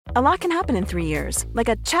A lot can happen in 3 years, like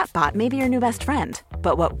a chatbot may be your new best friend.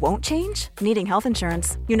 But what won't change? Needing health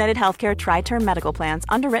insurance. United Healthcare Tri-Term Medical Plans,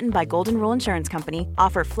 underwritten by Golden Rule Insurance Company,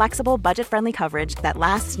 offer flexible, budget-friendly coverage that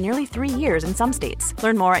lasts nearly 3 years in some states.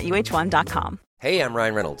 Learn more at uh1.com. Hey, I'm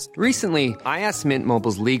Ryan Reynolds. Recently, I asked Mint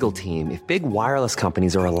Mobile's legal team if big wireless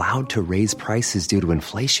companies are allowed to raise prices due to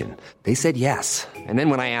inflation. They said yes. And then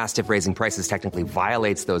when I asked if raising prices technically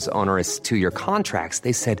violates those onerous two-year contracts,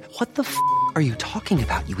 they said, "What the f*** are you talking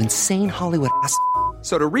about, you insane Hollywood ass?"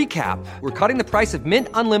 So to recap, we're cutting the price of Mint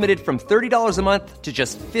Unlimited from $30 a month to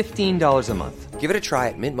just $15 a month. Give it a try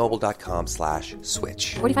at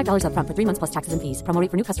mintmobile.com/switch. $45 up front for 3 months plus taxes and fees. Promo rate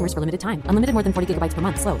for new customers for limited time. Unlimited more than 40 gigabytes per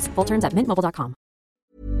month. Slows full terms at mintmobile.com.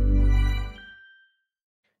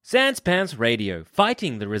 Sans Pants Radio,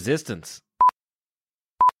 fighting the resistance.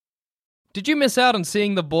 Did you miss out on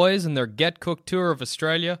seeing the boys in their Get Cooked tour of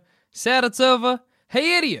Australia? Sad it's over?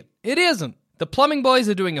 Hey idiot, it isn't. The Plumbing Boys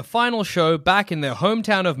are doing a final show back in their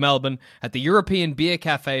hometown of Melbourne at the European Beer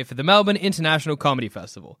Cafe for the Melbourne International Comedy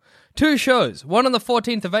Festival. 2 shows, one on the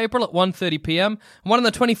 14th of April at 1:30pm and one on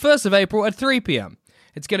the 21st of April at 3pm.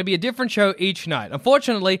 It's going to be a different show each night.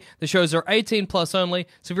 Unfortunately, the shows are 18 plus only,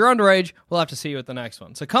 so if you're underage, we'll have to see you at the next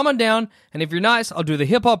one. So come on down, and if you're nice, I'll do the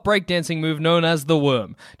hip-hop breakdancing move known as the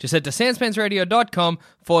worm. Just head to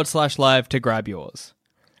sanspantsradio.com/live to grab yours.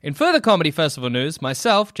 In further comedy festival news,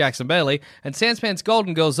 myself, Jackson Bailey, and Sanspants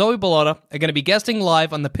Golden Girl Zoe Bellotta are going to be guesting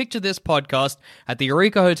live on the Picture This podcast at the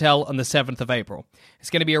Eureka Hotel on the 7th of April. It's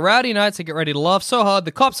going to be a rowdy night, so get ready to laugh so hard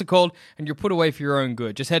the cops are called and you're put away for your own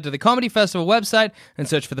good. Just head to the Comedy Festival website and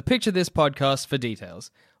search for the Picture This podcast for details.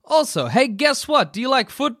 Also, hey, guess what? Do you like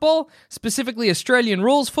football? Specifically Australian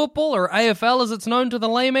rules football, or AFL as it's known to the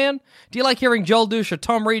layman? Do you like hearing Joel Douche or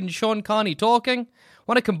Tom Reed and Sean Carney talking?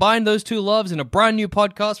 Want to combine those two loves in a brand new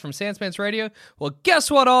podcast from Sanspants Radio? Well, guess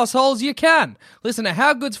what, assholes? You can! Listen to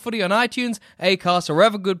How Good's Footy on iTunes, Acast, or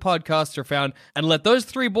wherever good podcasts are found, and let those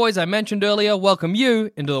 3 boys I mentioned earlier welcome you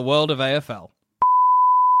into the world of AFL.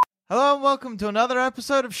 Hello and welcome to another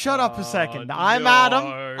episode of Shut Up a Second. I'm Adam.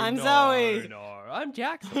 I'm Zoe. I'm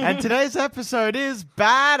Jackson. And today's episode is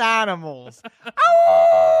Bad Animals.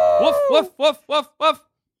 Woof, woof, woof, woof, woof.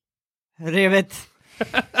 Ribbit.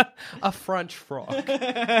 A French frog.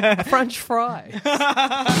 A French fry.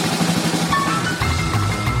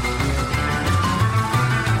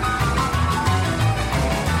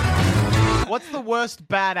 What's the worst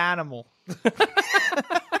bad animal?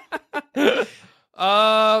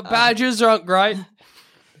 Badgers aren't great.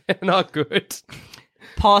 They're not good.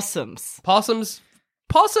 Possums. Possums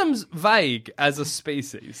vague as a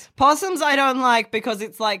species. Possums I don't like because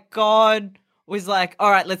it's like God was like, all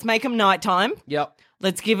right, let's make them nighttime. Yep.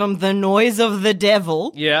 Let's give them the noise of the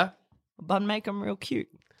devil, Yeah. but make them real cute.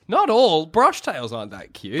 Not all. Brushtails aren't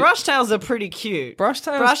that cute. Brushtails are pretty cute.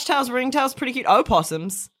 Brushtails? Ringtails, pretty cute.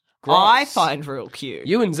 Opossums, Gross. I find real cute.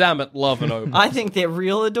 You and Zamet love an opossum. I think they're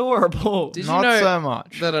real adorable. Did Not you know so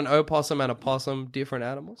much. that an opossum and a possum different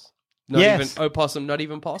animals? Yes. Even opossum, not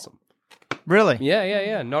even possum. Really?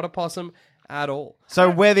 Yeah. Not a possum at all. So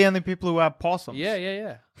we're the only people who have possums?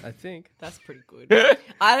 Yeah. I think. That's pretty good.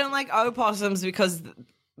 I don't like opossums because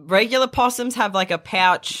regular possums have like a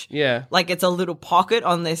pouch. Yeah. Like it's a little pocket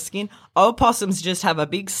on their skin. Opossums just have a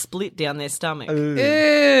big split down their stomach.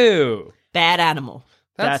 Ew. Bad animal.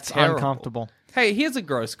 That's terrible. uncomfortable. Hey, here's a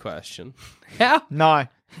gross question. How? No.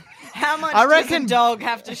 How much I reckon- does a dog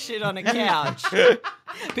have to shit on a couch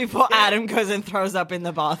before Adam goes and throws up in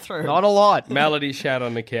the bathroom? Not a lot. Melody shat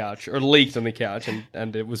on the couch, or leaked on the couch,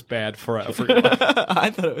 and it was bad for everyone. I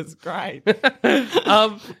thought it was great.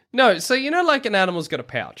 No, so you know like an animal's got a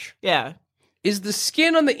pouch. Yeah. Is the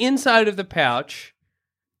skin on the inside of the pouch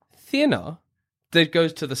thinner that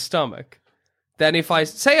goes to the stomach than if I'm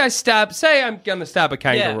going to stab a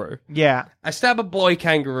kangaroo. Yeah. I stab a boy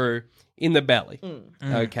kangaroo in the belly.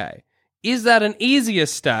 Okay. Is that an easier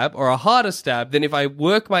stab or a harder stab than if I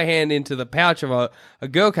work my hand into the pouch of a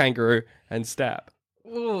girl kangaroo and stab?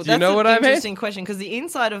 Ooh, Do you know what I mean? That's an interesting question because the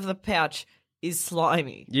inside of the pouch is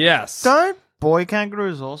slimy. Yes. Don't boy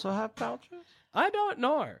kangaroos also have pouches? I don't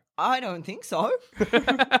know. I don't think so.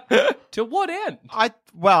 To what end?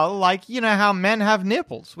 Well, like, you know how men have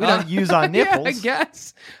nipples. We don't use our nipples. Yeah,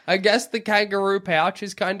 I guess the kangaroo pouch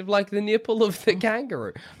is kind of like the nipple of the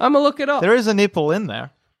kangaroo. I'm going to look it up. There is a nipple in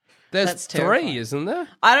there. There's That's 3, terrifying. isn't there?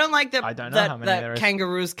 I don't like that. I don't know how many there that is.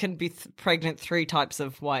 kangaroos can be pregnant 3 types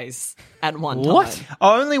of ways at one What? time.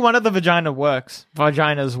 Oh, only one of the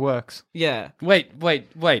vaginas works. Yeah. Wait.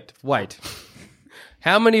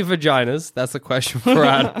 How many vaginas? That's a question for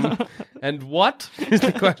Adam. And what is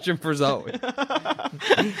the question for Zoe?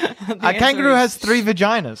 A kangaroo has 3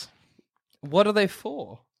 vaginas. What are they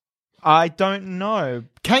for? I don't know.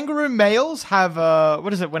 Kangaroo males have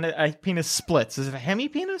what is it when a penis splits? Is it a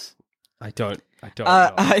hemipenis? I don't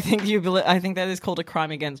know. I think that is called a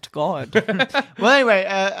crime against God. Well, anyway,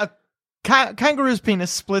 a kangaroo's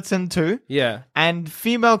penis splits in two, Yeah. and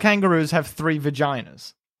female kangaroos have 3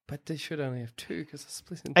 vaginas. But they should only have 2 because it's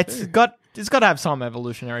split in It's 2. got to have some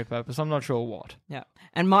evolutionary purpose. I'm not sure what. Yeah.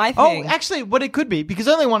 And my Oh, thing. actually, what it could be, because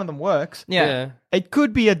only one of them works. yeah. It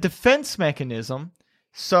could be a defense mechanism.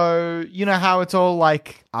 So you know how it's all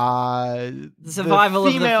like The survival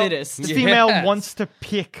of the fittest. The female Yes. wants to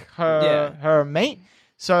pick her mate.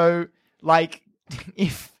 So like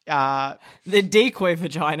if The decoy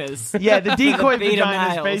vaginas. the decoy beta vaginas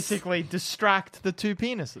males. basically distract the 2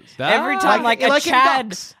 penises. Every time, Like- like, like in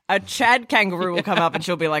ducks. a Chad kangaroo will come up and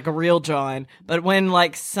she'll be like a real giant. But when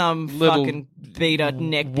like some Little fucking beta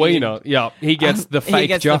neck Wiener. Yeah, he gets the fake he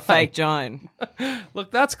gets giant. the fake giant.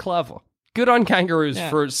 Look, that's clever. Good on kangaroos Yeah.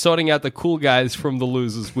 for sorting out the cool guys from the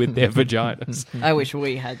losers with their vaginas. I wish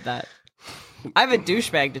we had that. I have a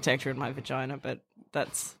douchebag detector in my vagina, but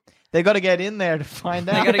that's They got to get in there to find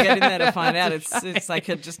out. I got to get in there to find out. It's like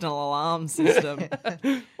just an alarm system.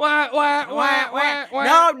 Wah, wah, wah, wah,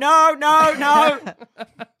 wah. No.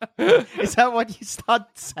 Is that what you start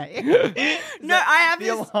saying? No, I have The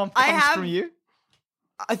this. alarm I comes have from you.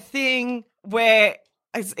 a thing where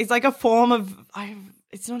it's like a form of.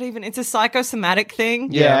 It's not even. It's a psychosomatic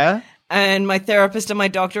thing. Yeah. And my therapist and my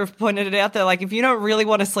doctor have pointed it out. They're like, if you don't really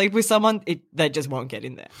want to sleep with someone, they just won't get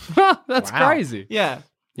in there. That's Wow. crazy. Yeah.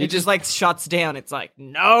 You It just like shuts down. It's like,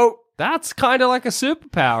 no. That's kind of like a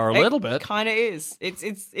superpower, a little bit. Kind of is.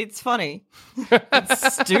 It's funny.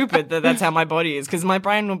 It's stupid that's how my body is, because my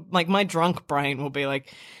brain will, like my drunk brain will be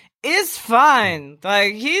like, it's fine.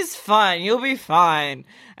 Like, he's fine. You'll be fine.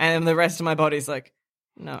 And the rest of my body's like,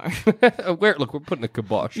 no. we're putting a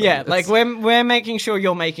kibosh. on Yeah, this. like we're making sure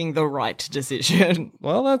you're making the right decision.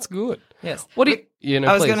 Well, that's good. Yes. What do you know?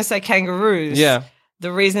 I was please. going to say kangaroos. Yeah.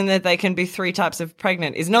 The reason that they can be 3 types of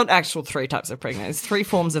pregnant is not actual 3 types of pregnant. It's 3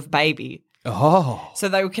 forms of baby. Oh. So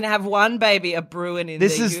they can have one baby, a Bruin in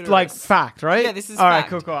This their is uterus. like fact, right? Yeah, this is all right. fact.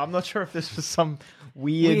 Cool, cool. I'm not sure if this was some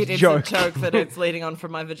Weird, joke. It's a joke that it's leading on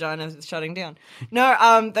from my vagina shutting down.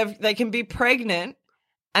 No, they can be pregnant,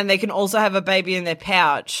 and they can also have a baby in their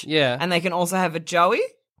pouch. Yeah. And they can also have a joey,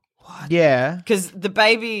 Yeah. because the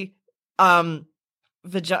baby, the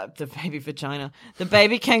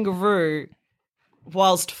baby kangaroo,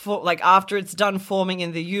 whilst after it's done forming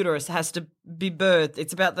in the uterus, has to be birthed.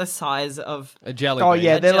 It's about the size of A jelly. Oh bean.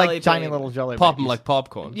 yeah, they're jelly like tiny bean. little jelly. Pop them babies. like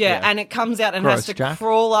popcorn. and it comes out and Gross, has to Jack.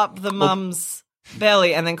 crawl up the mum's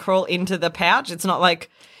belly and then crawl into the pouch. It's not like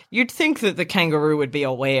you'd think that the kangaroo would be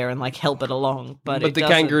aware and like help it along, but it the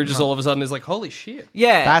doesn't. kangaroo just all of a sudden is like, holy shit.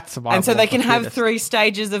 Yeah, That's survival and so they of can the have fittest. 3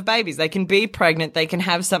 stages of babies. They can be pregnant, they can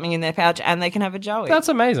have something in their pouch, and they can have a joey. That's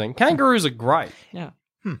amazing. Kangaroos are great. yeah.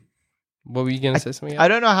 What were you going to say? Something I else?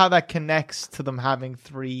 don't know how that connects to them having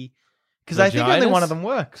 3, because I think only Vaginas? one of them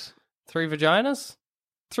works. 3 vaginas?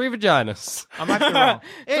 3 vaginas. I might be wrong.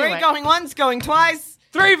 3 Anyway, going once, going twice.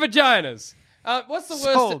 3 vaginas. What's the worst?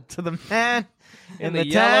 sold to the man in the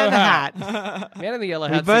yellow tan hat. Man in the yellow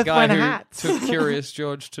We hat's the both guy went who hats. took Curious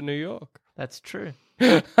George to New York. That's true.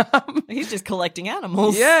 He's just collecting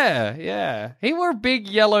animals. Yeah. He wore a big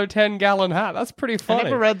yellow 10-gallon hat. That's pretty I funny.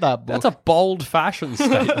 never read that book. That's a bold fashion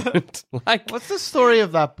statement. Like, What's the story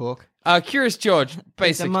of that book? Curious George,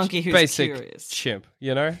 basic monkey who's basic curious. chimp,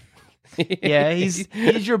 you know? Yeah, he's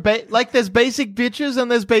your like there's basic bitches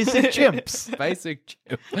and there's basic chimps. Basic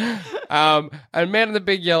chimp. And man in the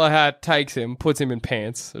big yellow hat takes him, puts him in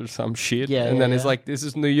pants or some shit, Yeah, and then yeah, he's yeah. like, "This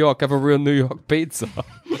is New York. Have a real New York pizza."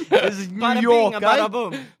 This is New Bada York, bing, eh? bada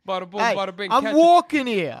boom. Bada boom, Hey, bada bing. I'm catch walking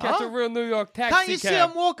here. catch huh? a real New York taxi Can't you see cab.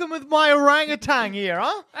 I'm walking with my orangutan here,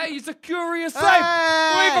 huh? Hey, he's a curious ape.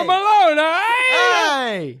 Hey! Leave him alone,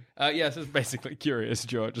 eh? Hey! Yes, it's basically Curious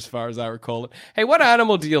George, as far as I recall it. Hey, what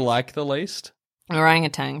animal do you like the least?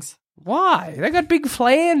 Orangutans. Why? They got big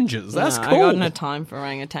flanges. That's No, cool. I got no time for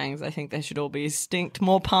orangutans. I think they should all be extinct.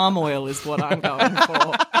 More palm oil is what I'm going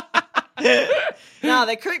for. No,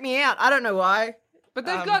 they creep me out. I don't know why. But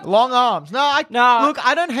they've got Long arms. No. Look,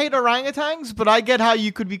 I don't hate orangutans, but I get how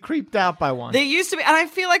you could be creeped out by one. There used to be, and I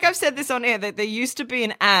feel like I've said this on air, that there used to be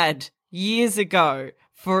an ad years ago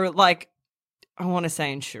for like, I want to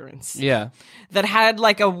say insurance, yeah. that had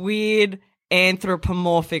like a weird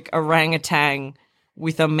anthropomorphic orangutan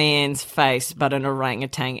with a man's face, but an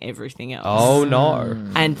orangutan everything else. Oh no.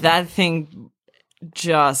 And that thing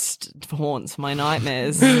just haunts my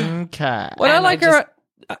nightmares. Okay. What I And like I her.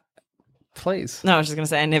 Please. No, I was just going to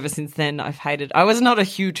say, and ever since then, I've hated. I was not a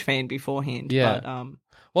huge fan beforehand. Yeah. But,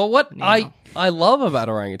 Well, what I love about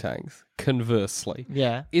orangutans, conversely,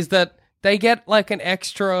 Yeah. is that they get like an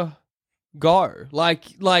extra go. Like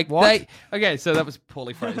What? they. Okay, so that was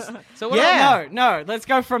poorly phrased. So what Yeah. No, let's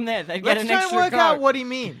go from there. They get Let's an try and extra work go. out what he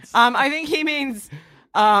means. I think he means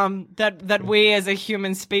that we as a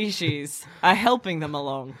human species are helping them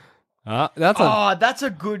along. that's a Oh, that's a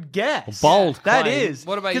good guess. bold That claim. is.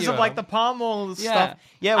 What about Because you, of like Adam? the palm oil Yeah. stuff.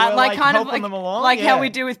 Yeah, we're like kind of helping them along. like how Yeah. we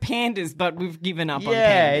do with pandas, but we've given up on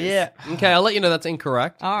Yeah, pandas. yeah. Okay, I'll let you know that's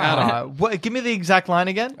incorrect. All right. What, give me the exact line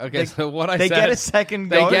again. Okay, so what I they said, get a second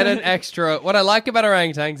they go. get an extra. What I like about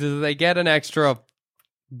orangutans is they get an extra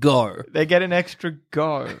go. They get an extra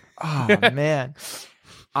go. Oh man.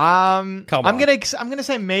 Come I'm on. gonna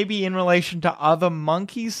say maybe in relation to other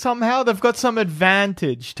monkeys somehow they've got some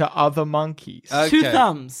advantage to other monkeys. Two Okay.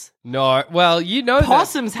 thumbs. No, well, you know that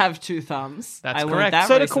Possums have two thumbs. That's I learned correct. That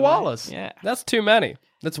So do recently. koalas. Yeah. that's too many.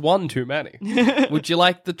 That's one too many. Would you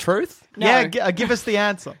like the truth? No. Yeah, give us the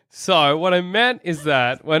answer. So what I meant is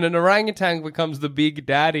that when an orangutan becomes the big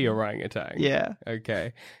daddy orangutan, Yeah.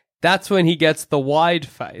 okay, that's when he gets the wide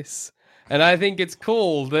face. And I think it's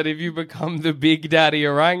cool that if you become the big daddy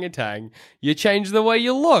orangutan, you change the way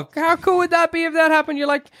you look. How cool would that be if that happened?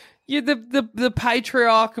 You're the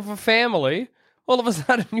patriarch of a family. All of a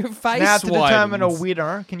sudden, your face Now to determine a widens.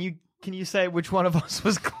 winner, can you say which one of us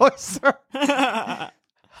was closer?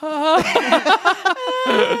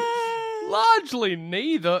 Largely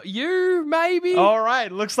neither. You, maybe? All right,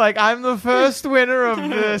 looks like I'm the first winner of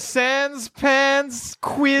the Sans Pants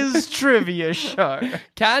Quiz Trivia Show.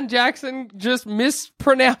 Can Jackson just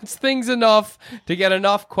mispronounce things enough to get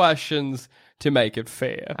enough questions to make it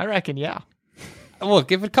fair? I reckon, yeah.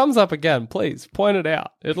 Look, if it comes up again, please point it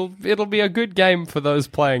out. It'll be a good game for those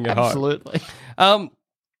playing at Absolutely. home.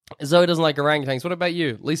 Zoe doesn't like orangutans. What about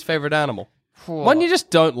you? Least favorite animal? One you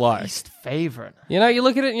just don't like. Least favorite. You know, you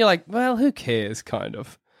look at it and you're like, well, who cares, kind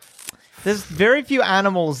of. There's very few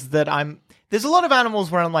animals that There's a lot of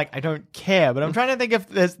animals where I'm like, I don't care, but I'm trying to think if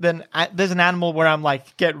there's an animal where I'm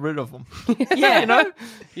like, get rid of them. Yeah. You know?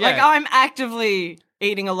 Yeah. Like, I'm actively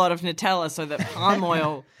eating a lot of Nutella so that palm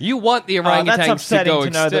oil... You want the orangutans That's to upsetting go to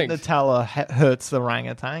know that extinct. Nutella hurts the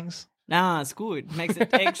orangutans. Nah, it's good. Makes it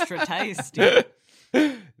extra tasty.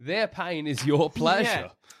 Their pain is your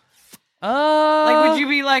pleasure. Like, would you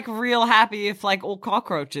be, like, real happy if, like, all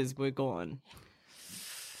cockroaches were gone?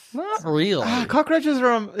 Not really. Cockroaches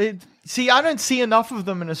are. See, I don't see enough of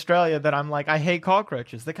them in Australia that I'm like, I hate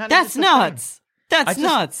cockroaches. They're kind of. That's nuts. That's just-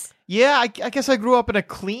 nuts. Yeah, I guess I grew up in a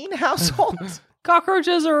clean household.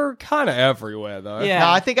 Cockroaches are kind of everywhere, though. Yeah. No,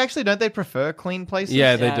 I think actually, don't they prefer clean places?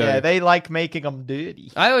 Yeah, they Yeah. do. Yeah, they like making them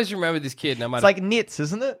dirty. I always remember this kid. No matter. It's like nits,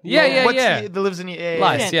 isn't it? Yeah, yeah. That lives in your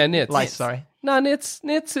lice. Yeah, nits. Lice, sorry. No, nits.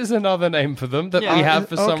 Nits is another name for them that Yeah. we have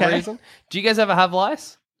for some Okay. reason. Do you guys ever have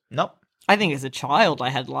lice? Nope. I think as a child I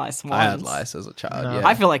had lice once. I had lice as a child. No. Yeah,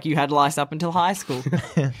 I feel like you had lice up until high school.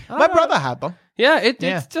 My brother had them. yeah,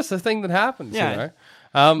 Yeah. it's just a thing that happens. Yeah. You know?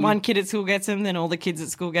 One kid at school gets them, then all the kids at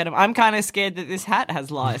school get them. I'm kind of scared that this hat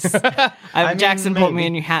has lice. mean, Jackson bought me maybe. a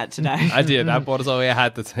new hat today. I did. I bought Zoe a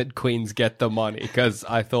hat that said "Queens get the money" because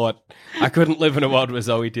I thought I couldn't live in a world where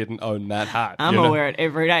Zoe didn't own that hat. I'm you gonna know? wear it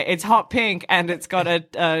every day. It's hot pink and it's got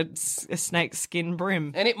a snake skin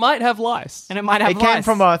brim, And it might have lice. and it might have It came lice.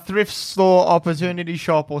 from a thrift store, opportunity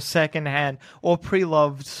shop, or secondhand, or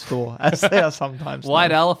pre-loved store, as they are sometimes. White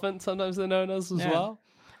known. elephant, sometimes they're known as Yeah. well.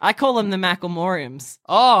 I call them the Macklemoriums.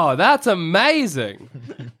 Oh, that's amazing.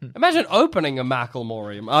 Imagine opening a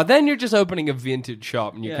Macklemorium. Then you're just opening a vintage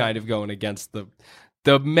shop and you're Yeah. kind of going against the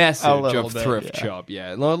message little of bit, thrift yeah. shop.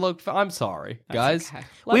 Yeah. No, look, I'm sorry, guys. okay.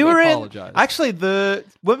 Let We me were apologize. actually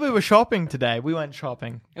when we were shopping today. We went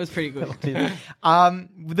shopping. It was pretty good.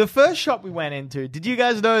 The first shop we went into. Did you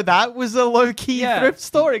guys know that was a low key Yeah. thrift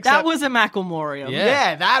store? That Except, was a Macklemorium. Yeah.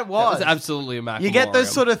 yeah, that was. That was absolutely a Macklemorium. You get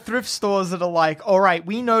those sort of thrift stores that are like, all right,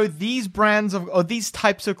 we know these brands of or these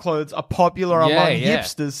types of clothes are popular Yeah, among yeah.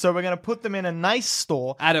 hipsters, so we're going to put them in a nice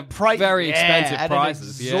store At a very expensive at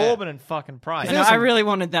prices, an yeah. exorbitant fucking price. You know, I really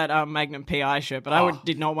wanted that Magnum PI shirt, but I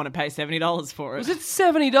did not want to pay $70 for it. Was it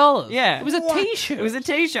 $70? Yeah. It was a What? t-shirt. It was a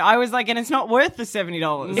t-shirt. I was like, and it's not worth the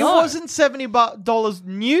 $70. It wasn't $70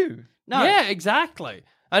 new. No. Yeah, exactly.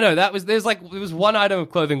 I know there was one item of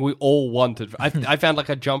clothing we all wanted. I found like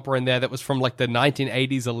a jumper in there that was from like the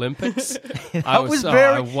 1980s Olympics. I wanted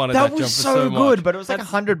that jumper so much. good, but it was like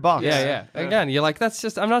 $100. Yeah. Again, you're like, that's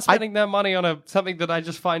just I'm not spending that money on something that I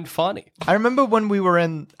just find funny. I remember when we were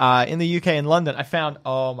in the UK in London, I found,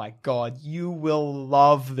 oh my god, you will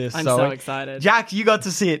love this. I'm Zoe. so excited. Jack, you got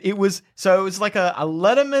to see it. It was like a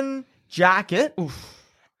Letterman jacket.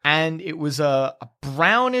 and it was a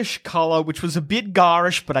brownish color, which was a bit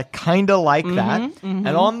garish, but I kind of like that. And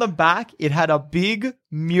on the back, it had a big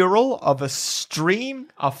mural of a stream,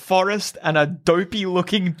 a forest, and a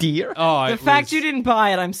dopey-looking deer. Oh, The fact you didn't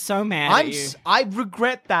buy it, I'm so mad at you. I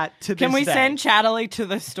regret that to Can this we day. send Chatterley to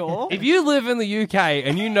the store? If you live in the UK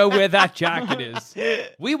and you know where that jacket is,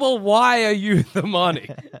 we will wire you the money.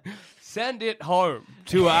 Send it home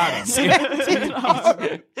to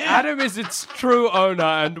Adam. Adam is its true owner,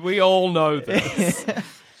 and we all know this.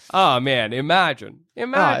 Oh, man, imagine.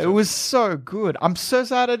 It was so good. I'm so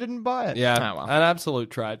sad I didn't buy it. Yeah, Oh, well. an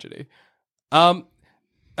absolute tragedy. I'm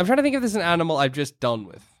trying to think if there's an animal I've just done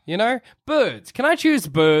with. You know? Birds. Can I choose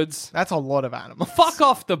birds? That's a lot of animals. Fuck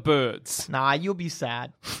off the birds. Nah, you'll be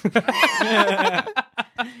sad.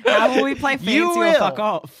 How will we play fancy You or will. fuck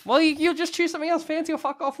off? Well, you'll just choose something else fancy or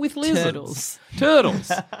fuck off with lizards. Turtles.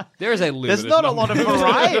 Turtles. There is a limited There's not a lot of number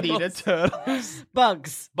variety to turtles.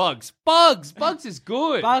 Bugs. Bugs. Bugs is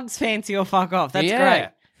good. Bugs fancy or fuck off. That's Yeah. great.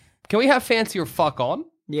 Can we have fancy or fuck on?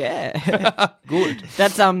 Yeah. Good.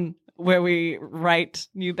 That's where we rate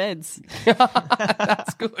new beds.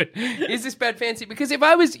 That's good. Is this bed fancy? Because if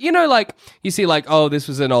I was, like, you see, like, oh, this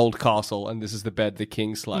was an old castle and this is the bed the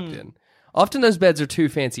king slept in. Often those beds are too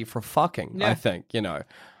fancy for fucking, I think,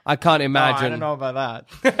 I can't imagine. I don't know about that.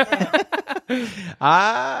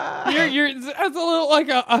 It's a little like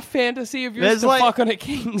a fantasy of yours There's to like- fuck on a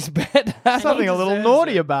king's bed. Something a little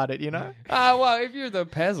naughty about it, Well, if you're the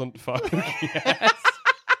peasant fuck, yes.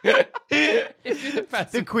 If you're the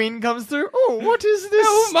peasant. The queen comes through. Oh, what is this?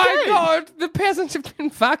 Oh my stain? god, the peasants have been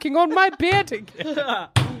fucking on my bed again.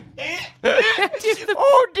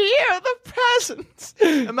 Oh dear, the peasants.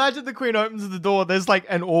 Imagine the queen opens the door. There's like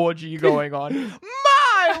an orgy going on.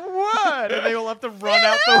 My word! And they all have to run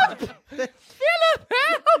out the Philip,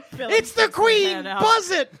 help! It's the queen!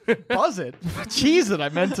 Buzz it! Buzz it? Cheese it, I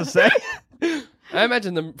meant to say. I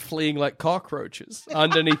imagine them fleeing like cockroaches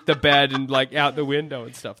underneath the bed and like out the window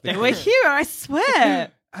and stuff. They were here, I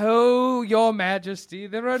swear. Oh, your majesty,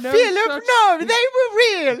 there are no Philip, such... no, they were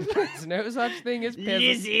real! There's no such thing as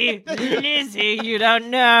peasants. Lizzie, you don't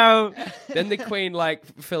know. Then the queen, like,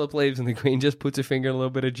 Philip leaves and the queen just puts her finger in a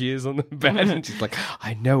little bit of jizz on the bed and she's like,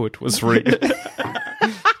 I know it was real.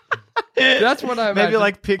 That's what I imagine. Maybe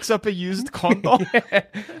like picks up a used condom.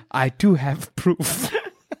 I do have proof.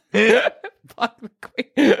 Fuck the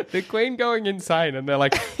queen. The queen going insane, and they're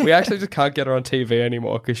like, we actually just can't get her on TV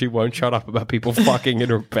anymore because she won't shut up about people fucking in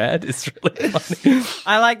her bed. It's really funny.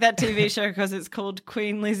 I like that TV show because it's called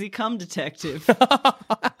Queen Lizzie Cum Detective.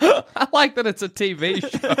 I like that it's a TV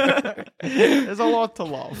show. There's a lot to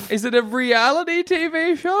love. Is it a reality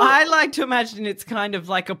TV show? I like to imagine it's kind of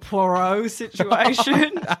like a Poirot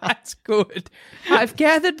situation. That's good. I've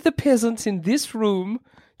gathered the peasants in this room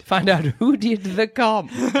to find out who did the cum.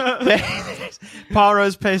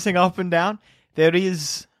 Poirot's pacing up and down. There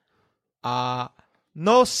is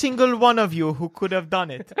no single one of you who could have done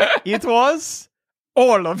it. It was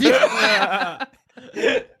all of you.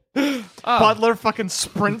 Butler fucking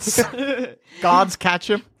sprints. Guards catch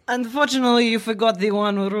him. Unfortunately, you forgot the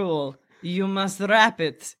one rule. You must wrap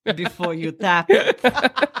it before you tap it.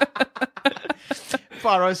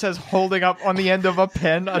 Poirot says, holding up on the end of a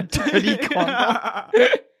pen a dirty condom.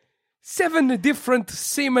 7 different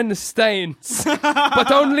semen stains,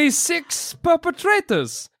 but only 6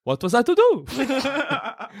 perpetrators. What was I to do?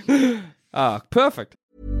 Perfect.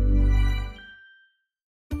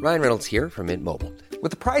 Ryan Reynolds here from Mint Mobile. With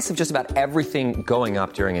the price of just about everything going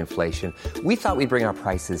up during inflation, we thought we'd bring our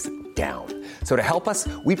prices down. So to help us,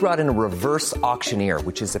 we brought in a reverse auctioneer,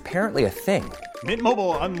 which is apparently a thing. Mint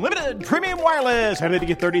Mobile Unlimited Premium Wireless. How to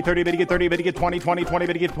get 30, 30, bit to get 30, bit to get 20, 20, 20,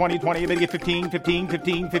 bit to get 20, 20, bit to get 15, 15,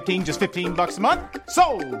 15, 15, just $15 a month?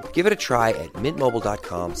 Sold! Give it a try at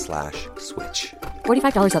mintmobile.com/switch.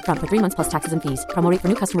 $45 upfront for 3 months plus taxes and fees. Promo rate for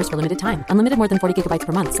new customers for limited time. Unlimited more than 40 gigabytes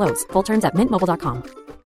per month. Slows full terms at mintmobile.com.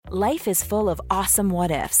 Life is full of awesome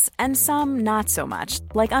what ifs, and some not so much,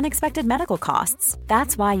 like unexpected medical costs.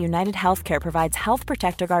 That's why United Healthcare provides Health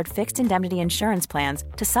Protector Guard fixed indemnity insurance plans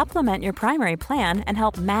to supplement your primary plan and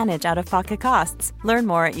help manage out-of-pocket costs. Learn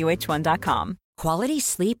more at uh1.com. Quality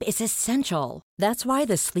sleep is essential. That's why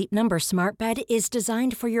the Sleep Number Smart Bed is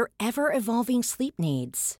designed for your ever-evolving sleep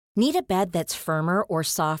needs. Need a bed that's firmer or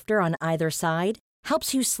softer on either side?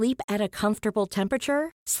 Helps you sleep at a comfortable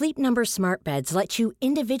temperature? Sleep Number Smart Beds let you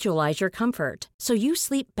individualize your comfort so you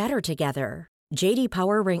sleep better together. J.D.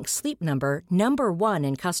 Power ranks Sleep Number number 1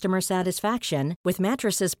 in customer satisfaction with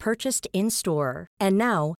mattresses purchased in-store. And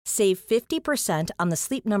now, save 50% on the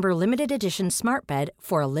Sleep Number Limited Edition Smart Bed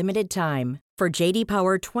for a limited time. For JD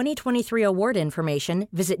Power 2023 award information,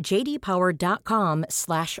 visit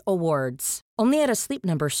jdpower.com/awards. Only at a Sleep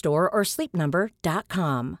Number store or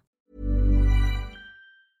sleepnumber.com.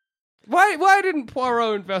 Why didn't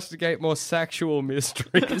Poirot investigate more sexual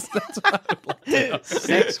mysteries? That's what I would like to know.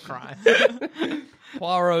 Sex crime.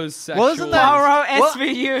 Poirot's sexual. Well, isn't that Poirot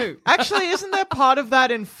SVU. Actually, isn't there part of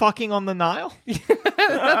that in fucking on the Nile?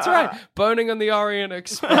 That's right. Boning on the Orient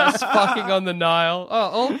Express, fucking on the Nile. Oh,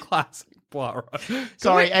 all classic Poirot.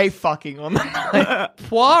 Sorry, a fucking on the Nile.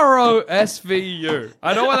 Poirot SVU.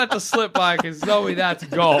 I don't want that to slip by because Zoe, that's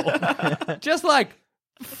gold. Just like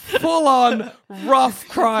full on rough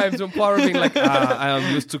crimes when Poirot being like, I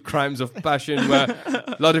am used to crimes of passion where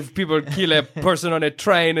a lot of people kill a person on a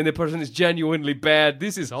train and the person is genuinely bad.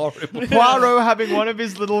 This is horrible. Poirot having one of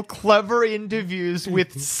his little clever interviews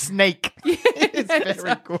with Snake. It's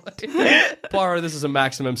very good. Poirot, this is a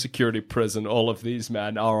maximum security prison. All of these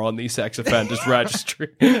men are on the sex offenders registry.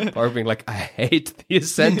 Poirot being like, I hate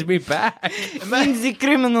this. Send me back. In the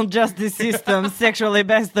criminal justice system, sexually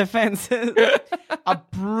based offenses. A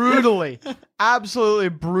absolutely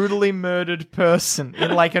brutally murdered person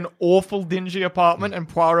in like an awful dingy apartment, and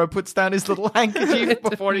Poirot puts down his little handkerchief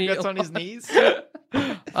before he gets on his knees.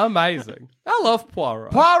 Amazing. I love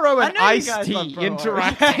Poirot. Poirot and I know you guys love Ice-T Poirot.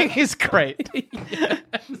 interacting is great.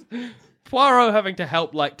 Poirot having to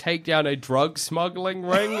help like take down a drug smuggling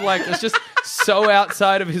ring, like it's just so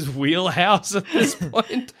outside of his wheelhouse at this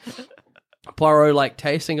point. Poirot like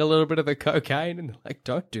tasting a little bit of the cocaine and like,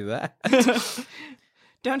 don't do that.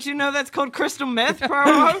 Don't you know that's called crystal meth,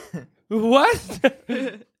 Poirot? What?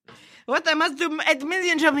 What? I must do 8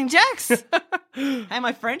 million jumping jacks. Hey,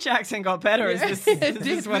 my French accent got better as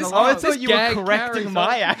this went along. I thought you were gag correcting carries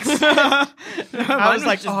my on. accent. I mine was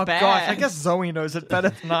like, was just oh bad. gosh, I guess Zoe knows it better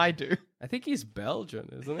than I do. I think he's Belgian,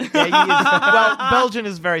 isn't he? Yeah, he is. Well, Belgian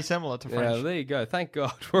is very similar to Yeah, French. there you go. Thank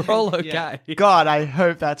God. We're all okay. God, I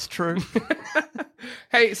hope that's true.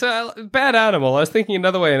 Hey, so bad animal. I was thinking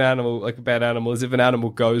another way an animal, like a bad animal, is if an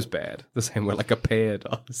animal goes bad, the same way like a pear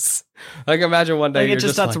does. Like imagine one day Like you're it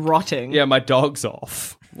just starts like, rotting. yeah, my dog's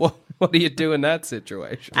off. What do you do in that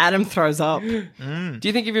situation? Adam throws up. Do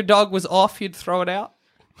you think if your dog was off, you'd throw it out?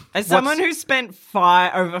 As someone who spent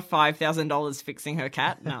over $5,000 fixing her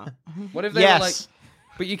cat, no. What if they were like, Yes.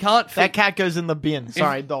 but you can't That fix cat goes in the bin.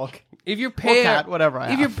 Sorry, dog. if your pear, cat, whatever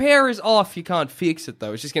I if your have. pear is off, you can't fix it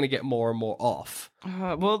though. It's just going to get more and more off.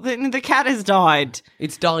 Well, the cat has died.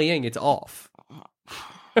 It's dying. It's off.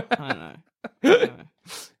 I don't know.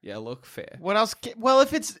 Yeah, look fair. What else? Well,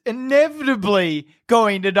 if it's inevitably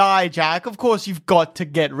going to die, Jack, of course you've got to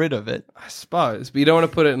get rid of it. I suppose, but you don't want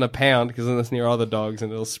to put it in a pound because then it's near other dogs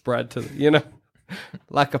and it'll spread to,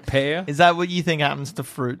 like a pear. Is that what you think happens to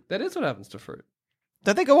fruit? That is what happens to fruit.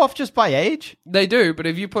 Don't they go off just by age? They do, but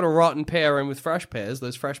if you put a rotten pear in with fresh pears,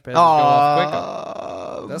 those fresh pears will go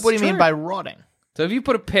off quicker. That's What do you mean true. by rotting? So if you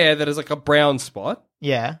put a pear that is like a brown spot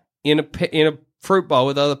Yeah. in a fruit bowl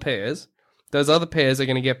with other pears, those other pears are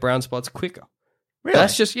going to get brown spots quicker. Really?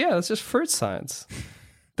 That's just fruit science.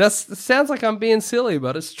 It sounds like I'm being silly,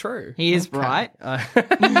 but it's true. He is right. I've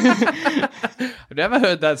never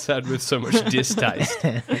heard that said with so much distaste.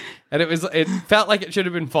 And it felt like it should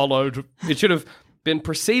have been followed. It should have been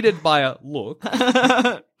preceded by a look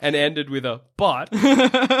and ended with a but.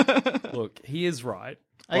 Look, he is right.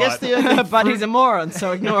 I guess the only But he's a moron,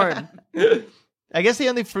 so ignore him. I guess the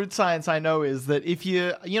only fruit science I know is that if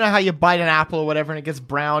you know how you bite an apple or whatever and it gets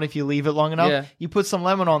brown if you leave it long enough, Yeah. you put some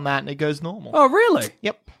lemon on that and it goes normal. Oh, really?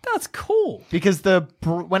 Yep. That's cool. Because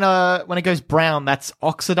when it goes brown, that's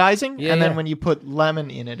oxidizing, Yeah, and then yeah. when you put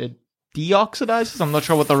lemon in it, it deoxidizes. I'm not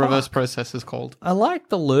sure what the reverse process is called. I like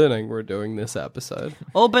the learning we're doing this episode.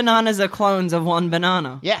 All bananas are clones of one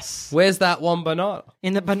banana. Yes. Where's that one banana?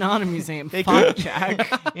 In the Banana Museum. They Fuck, could-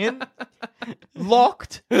 Jack.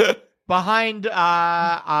 Locked behind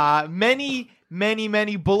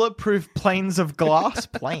many bulletproof planes of glass.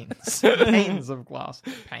 Panes of glass.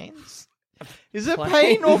 Panes? Is it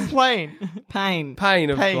pane or plane? Pain. Pane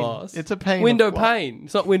of Pane. glass. It's a pane of Window glass. pane.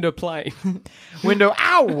 It's not window plane. Window,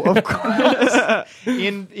 ow, of course.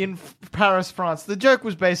 in Paris, France. The joke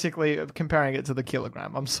was basically comparing it to the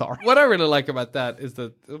kilogram. I'm sorry. What I really like about that is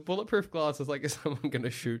that the bulletproof glass is like, is someone going to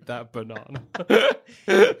shoot that banana?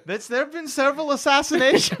 There have been several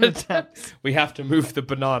assassination attempts. We have to move the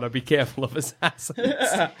banana. Be careful of assassins.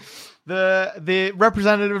 The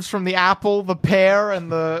representatives from the apple, the pear,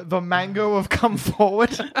 and the mango have come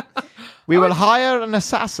forward. We will hire an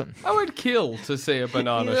assassin. I would kill to see a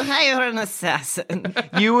banana. You hire an assassin.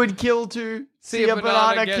 You would kill to See a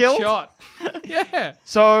banana get killed? shot. Yeah.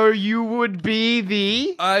 So you would be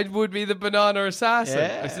the... I would be the banana assassin.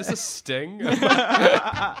 Yeah. Is this a sting? He's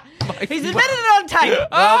admitted it on tape.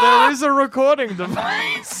 Well, there is a recording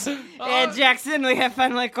device. Yeah, Jackson, we have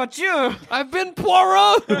finally caught you. I've been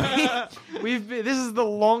Poirot. This is the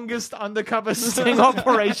longest undercover sting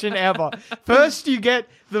operation ever. First you get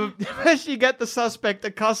the suspect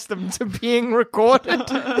accustomed to being recorded.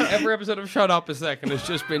 Every episode of Shut Up a Second has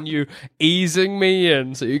just been you easing me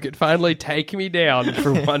in so you could finally take me down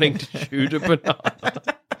for wanting to shoot a banana.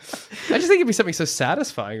 I just think it'd be something so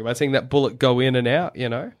satisfying about seeing that bullet go in and out, you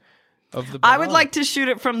know, of the banana. I would like to shoot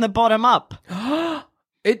it from the bottom up.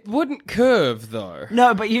 It wouldn't curve, though.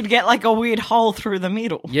 No, but you'd get like a weird hole through the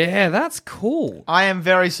middle. Yeah, that's cool. I am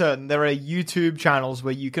very certain there are YouTube channels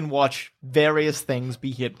where you can watch various things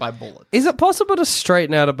be hit by bullets. Is it possible to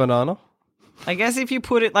straighten out a banana? I guess if you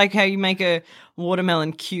put it like how you make a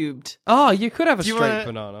watermelon cubed. Oh, you could have a you straight wanna-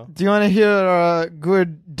 banana. Do you want to hear a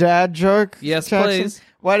good dad joke? Yes, Jackson? please.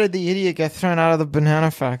 Why did the idiot get thrown out of the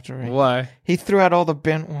banana factory? Why? He threw out all the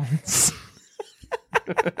bent ones.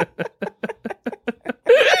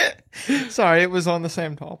 Sorry, it was on the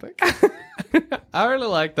same topic. I really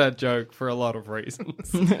like that joke for a lot of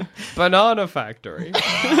reasons. Banana Factory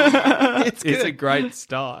is a great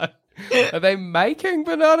start. Are they making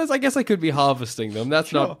bananas? I guess I could be harvesting them.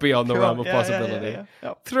 That's not beyond the realm of possibility.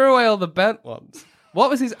 Yep. Threw away all the bent ones. What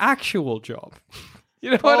was his actual job?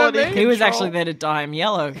 You know Quality what I mean? He was Control. actually there to dye him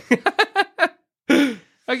yellow.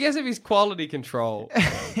 I guess if he's quality control,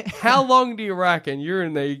 how long do you reckon you're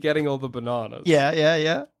in there getting all the bananas? Yeah.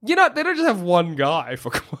 You know, they don't just have one guy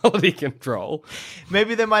for quality control.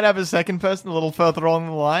 Maybe they might have a second person a little further on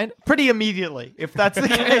the line. Pretty immediately, if that's the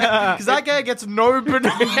case. Because that guy gets no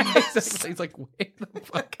bananas. He's like, where the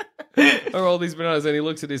fuck are all these bananas? And he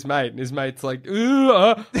looks at his mate, and his mate's like,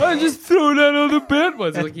 I just threw out all the bent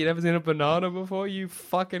ones. He's like, you never seen a banana before, you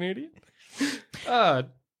fucking idiot?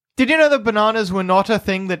 Did you know that bananas were not a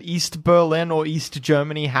thing that East Berlin or East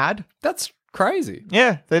Germany had? That's crazy.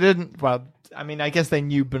 Yeah, they didn't. Well, I mean, I guess they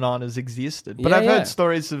knew bananas existed. But Yeah, I've yeah. heard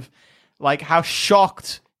stories of like how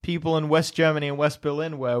shocked people in West Germany and West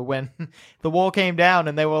Berlin were when the wall came down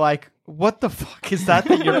and they were like, what the fuck is that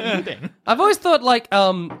you're eating? I've always thought, like,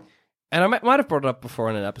 and I might have brought it up before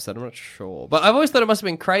in an episode, I'm not sure. But I've always thought it must have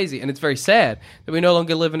been crazy, and it's very sad that we no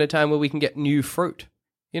longer live in a time where we can get new fruit.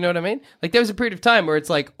 You know what I mean? Like, there was a period of time where it's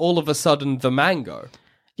like, all of a sudden, the mango.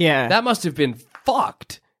 Yeah. That must have been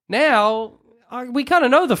fucked. Now, we kind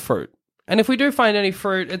of know the fruit. And if we do find any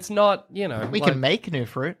fruit, it's not, you know. We can make new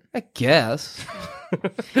fruit. I guess.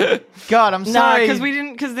 God, I'm No, sorry.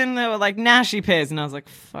 because then they were like Nashi pears, and I was like,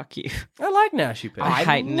 fuck you. I like Nashi pears. I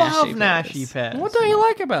hate love Nashi Nashi pears. pears. What don't you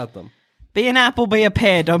like about them? Be an apple, be a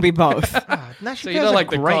pear, don't be both. Nashi So pears you don't are like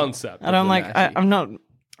the great. concept. I don't like, I'm not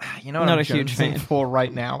You know what Not I'm a huge jonesing fan. for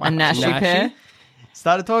right now? a Nashi Nashi? pear.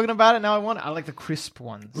 Started talking about it, now I want it. I like the crisp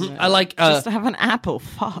ones. I like... Just have an apple.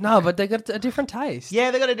 Fuck. no, but they got a different taste.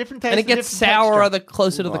 Yeah, they got a different taste. And it a gets different sourer texture. the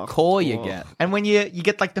closer to the core you get. And when you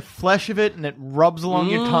get like the flesh of it and it rubs along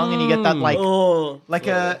your tongue and you get that like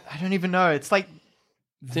I don't even know. It's like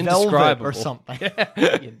velvet indescribable. or something.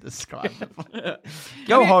 Indescribable.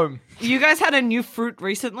 Go home. You guys had a new fruit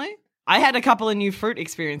recently? I had a couple of new fruit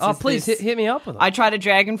experiences. Oh, please, hit me up with it. I tried a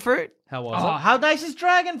dragon fruit. How was Oh, how nice is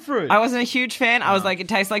dragon fruit? I wasn't a huge fan. I was like, it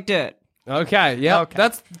tastes like dirt. it? Okay, yeah. Okay.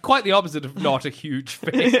 That's quite the opposite of not a huge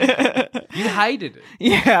fan. You hated it.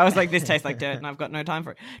 Yeah, I was like, this tastes like dirt, and I've got no time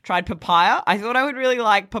for it. Tried papaya. I thought I would really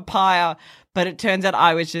like papaya, but it turns out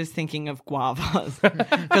I was just thinking of guavas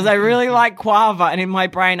because I really like guava, and in my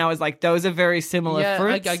brain I was like, those are very similar Yeah,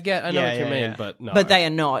 fruits. I know Yeah, what you yeah, mean, yeah. but no. But they are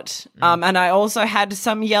not. And I also had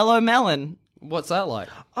some yellow melon. What's that like?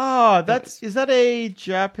 Oh, is that a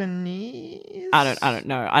Japanese? I don't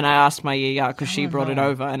know. And I asked my yaya because she brought it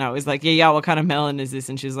over, and I was like, yaya, what kind of melon is this?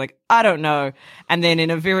 And she was like, I don't know. And then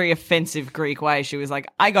in a very offensive Greek way, she was like,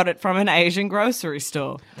 I got it from an Asian grocery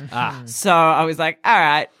store. So I was like, all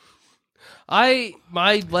right. My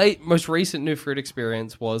most recent new fruit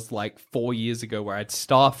experience was like 4 years ago where I had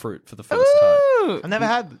star fruit for the first time. I've never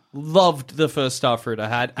had. Loved the first star fruit I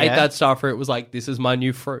had. Ate Yeah? that star fruit, was like, this is my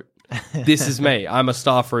new fruit. This is me. I'm a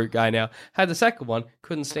star fruit guy now. Had the second one,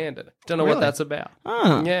 couldn't stand it. Don't know what Really? that's about.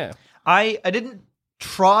 Yeah. I didn't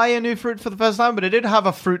try a new fruit for the first time, but I did have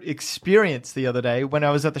a fruit experience the other day when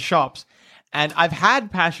I was at the shops. And I've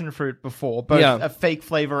had passion fruit before, both Yeah. a fake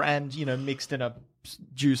flavor and, mixed in a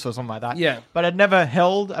juice or something like that. Yeah. But I'd never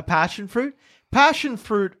held a passion fruit. Passion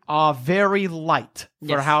fruit are very light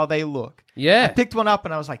for how they look. Yeah. I picked one up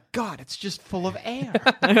and I was like, God, it's just full of air.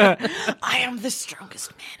 I am the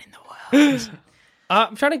strongest man in the world.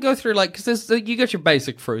 I'm trying to go through because you got your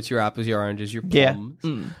basic fruits, your apples, your oranges, your Yeah.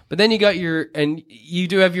 plums, but then you got and you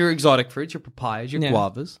do have your exotic fruits, your papayas, your Yeah.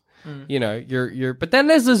 guavas, you know, your. But then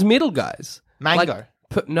there's those middle guys, Mango.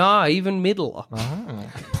 even middle,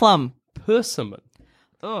 Plum. persimmon.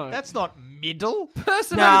 Oh. That's not middle.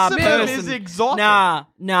 Persimmon Nah, is middle. Persimmon is exotic.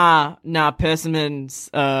 Nah. Persimmon's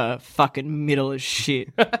fucking middle as shit.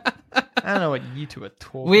 I don't know what you two are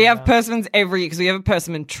talking We have about. persimmons every year because we have a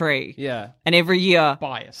persimmon tree. Yeah, And every year,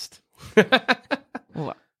 Biased.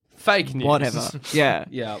 fake news. whatever. Yeah.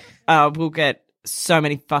 Yeah. We'll get so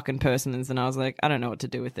many fucking persimmons, and I was like, I don't know what to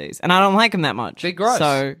do with these. And I don't like them that much. They're gross.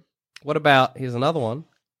 So, What about, here's another one,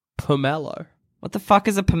 pomelo. what the fuck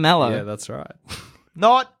is a pomelo? Yeah, that's right.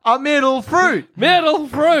 Not a middle fruit. Middle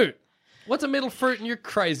fruit. What's a middle fruit in your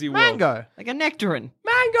crazy world? Mango. Like a nectarine.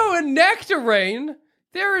 Mango and nectarine?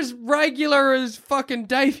 They're as regular as fucking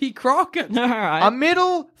Davy Crockett. All right. A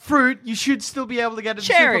middle fruit you should still be able to get at the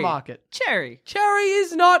Cherry. supermarket. Cherry. Cherry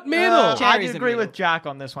is not middle. I Cherry's a agree middle. with Jack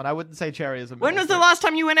on this one. I wouldn't say cherry is a middle When was the fruit. last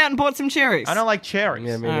time you went out and bought some cherries? I don't like cherries.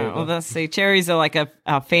 Yeah, me Oh, neither. well, let's see. Cherries are like a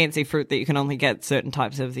fancy fruit that you can only get certain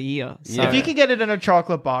types of the year. So. If you can get it in a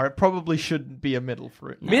chocolate bar, it probably shouldn't be a middle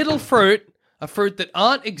fruit. Middle fruit, a fruit that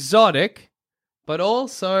aren't exotic, but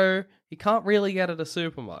also you can't really get at a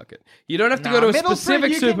supermarket. You don't have to go to a middle specific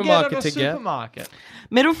fruit you supermarket can get to at a get. supermarket.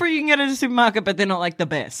 Middle fruit you can get at a supermarket, but they're not like the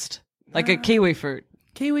best. Like a kiwi fruit.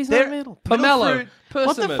 Kiwi's They're- not middle. middle Pomelo. fruit-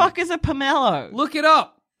 What the Persimmon. fuck is a pomelo? Look it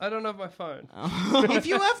up. I don't have my phone. If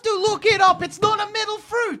you have to look it up, it's not a middle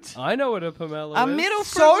fruit. I know what a pomelo A is. middle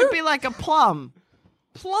fruit So? would be like a plum.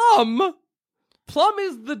 Plum? Plum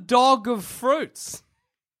is the dog of fruits.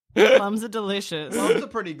 Plums are delicious. Those are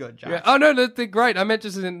pretty good, Jack. Yeah. Oh, no, they're great. I meant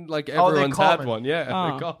just in, they're everyone's had common. one. Yeah, Oh.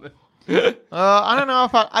 they're common. I don't know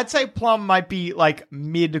if I'd say plum might be like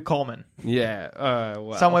mid-common. Yeah,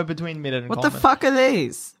 well. Somewhere between mid and What common. the fuck are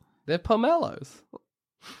these? They're pomelos.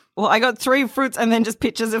 Well, I got 3 fruits and then just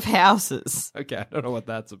pictures of houses. Okay, I don't know what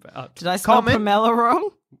that's about. Did I spell Common? pomelo wrong?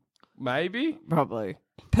 Maybe? Probably.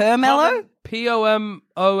 Permello?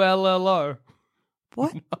 Pomollo.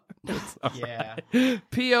 What? Yeah.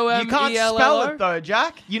 Pomelo. You can't spell it though,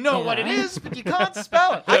 Jack. You know what it is, but you can't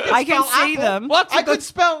spell it. I can spell see apple. them. What's I the- could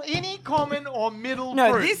spell any common or middle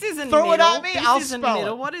No, fruit. this isn't Throw middle. it at me, This I'll isn't spell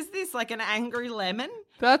middle. it. What is this? Like an angry lemon?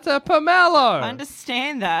 That's a pomelo. I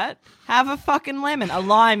understand that. Have a fucking lemon. A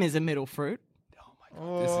lime is a middle fruit.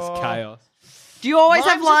 This is chaos. Do you always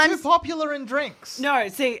have Limes are limes? too popular in drinks. No,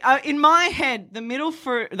 see, in my head, the middle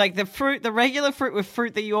fruit, like the regular fruit with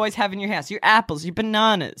fruit that you always have in your house, your apples, your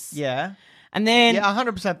bananas. Yeah. And then, Yeah,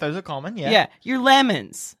 100% those are common, yeah. yeah, your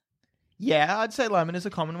lemons. Yeah, I'd say lemon is a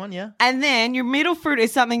common one, yeah. And then your middle fruit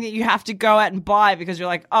is something that you have to go out and buy because you're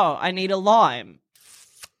like, oh, I need a lime.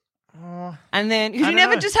 And then, because I you don't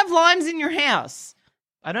never know. just have limes in your house.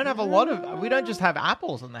 I don't have a lot of... We don't just have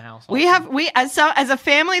apples in the house. As a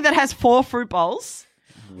family that has 4 fruit bowls,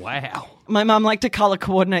 Wow. my mum liked to color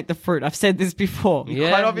coordinate the fruit. I've said this before. You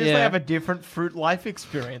quite obviously have a different fruit life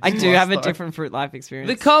experience. I to do us, have a though. different fruit life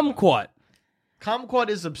experience. The kumquat. Kumquat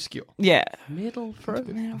is obscure. Yeah. Middle fruit.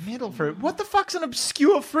 Middle fruit. What the fuck's an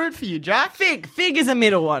obscure fruit for you, Jack? Fig. Fig is a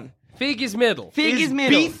middle one. Fig is middle. Fig is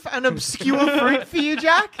middle. Beef an obscure fruit for you,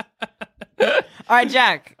 Jack? All right,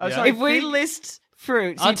 Jack. sorry, if we fig- list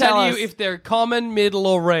fruits, I'll tell us. you if they're common, middle,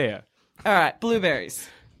 or rare. All right, blueberries,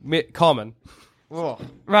 Common. Oh,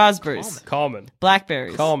 raspberries, Common.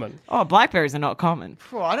 blackberries. Common. Oh, blackberries are not common.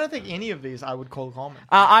 I don't think any of these I would call common.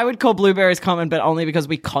 I would call blueberries common, but only because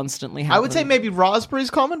we constantly have I would say them. maybe raspberries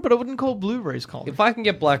common, but I wouldn't call blueberries common. If I can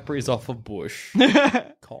get blackberries off a bush,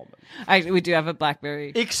 common. Actually, we do have a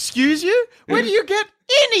blackberry. Excuse you? Where do you get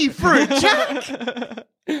any fruit, Jack?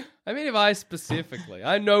 I mean, if I specifically,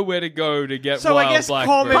 I know where to go to get So I wild guess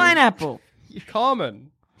blackberries. common- Pineapple.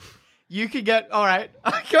 Common. You could get... All right.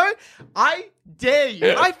 I dare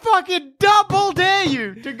you. I fucking double dare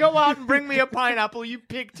you to go out and bring me a pineapple you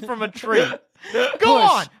picked from a tree. Go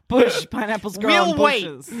on. Bush. Pineapples grow We'll on wait.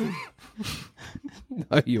 bushes.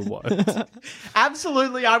 No, you won't.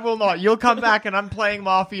 Absolutely, I will not. You'll come back and I'm playing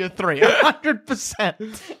Mafia 3.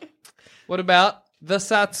 100%. What about the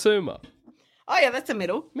satsuma? Oh yeah, that's a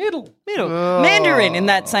middle. Middle. Middle. Mandarin in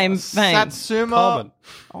that same vein. Satsuma. Common.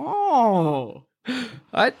 Oh.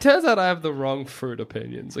 It turns out I have the wrong fruit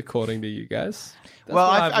opinions, according to you guys. That's Well,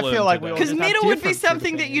 what I I've feel learned like we today. all Because just have middle would be different fruit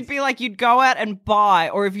something that opinions. you'd be like, you'd go out and buy,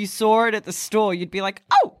 or if you saw it at the store, you'd be like,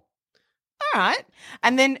 oh, all right.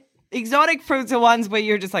 And then exotic fruits are ones where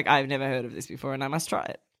you're just like, I've never heard of this before and I must try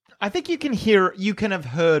it. I think you can have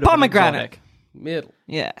heard of an Pomegranate. exotic. Middle.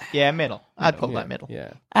 Yeah. Yeah, middle. I'd call that middle.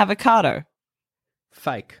 Yeah. Avocado.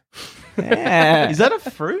 Fake. Yeah. Is that a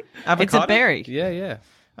fruit? Avocado? It's a berry. Yeah.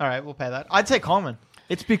 All right, we'll pay that. I'd say common.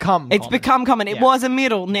 It's become It's become common. It Yeah. was a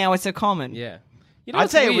middle, now it's a common. Yeah. You know I'd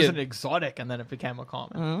what's say it was weird? an exotic and then it became a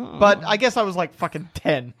common. But I guess I was like fucking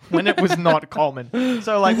 10 when it was not common.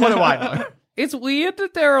 So like, what do I know? It's weird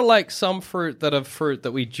that there are like some fruit that are fruit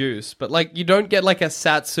that we juice, but like you don't get like a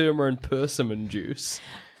satsuma and persimmon juice.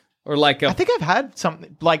 Or like a... I think I've had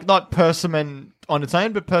something, like not persimmon on its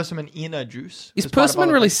own, but persimmon in a juice. Is as part of persimmon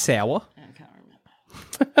other really things. sour?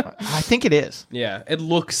 I think it is. Yeah, it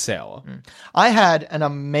looks sour. I had an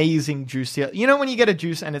amazing juice here. You know when you get a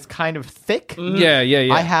juice and it's kind of thick? Yeah.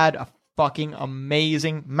 I had a fucking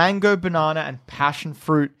amazing mango, banana, and passion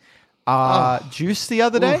fruit juice the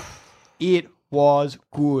other day. It was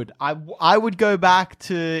good. I would go back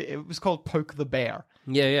to, it was called Poke the Bear.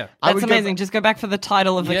 Yeah. I That's would go amazing. Just go back for the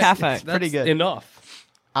title of the cafe. it's pretty good. Enough.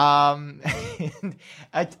 I'm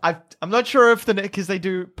not sure if because they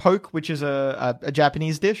do poke, which is a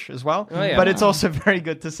Japanese dish as well. Oh, yeah. But it's also very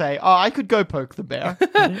good to say, I could go poke the bear.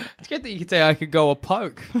 It's good that you could say I could go a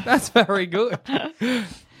poke. That's very good.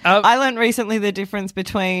 I learned recently the difference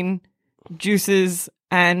between juices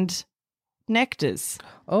and nectars.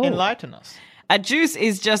 Oh. Enlighten us. A juice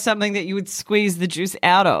is just something that you would squeeze the juice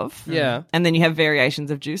out of. Yeah. And then you have variations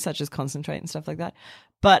of juice, such as concentrate and stuff like that.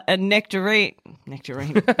 But a nectarine. Nectar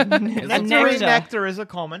is a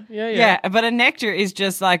common. Yeah, but a nectar is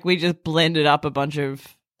just like we just blended up a bunch of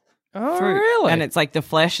Oh, fruit. really? And it's like the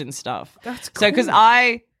flesh and stuff. That's So, because cool.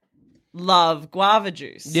 I love guava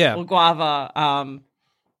juice. Yeah. Or guava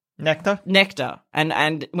Nectar.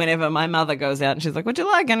 And whenever my mother goes out and she's like, would you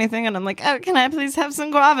like anything? And I'm like, oh, can I please have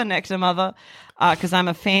some guava nectar, mother? Because I'm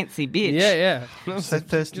a fancy bitch. Yeah. So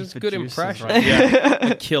thirsty Just for good juices impression. right Yeah.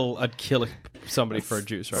 I'd kill somebody for a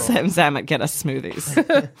juice, right? Sam Zamet get us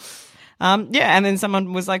smoothies. And then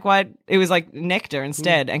someone was like, "Why?" It was like nectar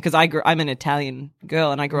instead, and because I'm an Italian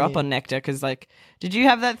girl and I grew up on nectar. Because like, did you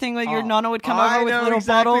have that thing where your nonna would come over with know little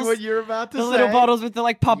exactly bottles? what you're about to the say. little bottles with the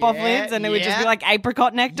like pop off Yeah, lids, and it would just be yeah. like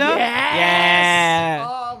apricot nectar. Yes! Yeah.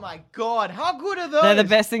 Oh my god, how good are those? They're the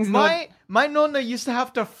best things in the world. My nonna used to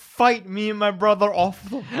have to fight me and my brother off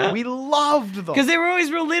them. We loved them. Because they were always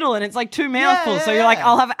real little, and it's like 2 mouthfuls. So you're like, yeah.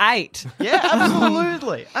 I'll have 8. Yeah,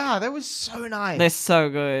 absolutely. That was so nice. They're so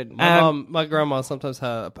good. My grandma sometimes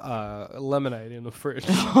had lemonade in the fridge.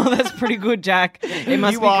 Oh, that's pretty good, Jack. It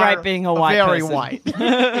must You be are great being a white very person. white.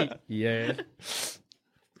 Yeah.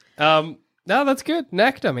 No, that's good.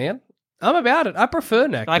 Nectar, man. I'm about it. I prefer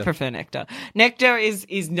nectar. I prefer nectar. Nectar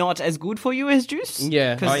is not as good for you as juice.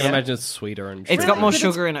 Yeah, 'Cause I can imagine it's sweeter and It's got more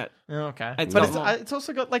sugar in it. Okay. It's But got more- it's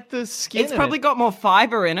also got like the skin. It's probably got more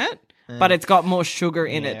fiber in it, but it's got more sugar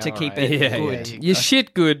in it to keep it yeah, good. you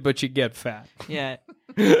shit good, but you get fat. Yeah.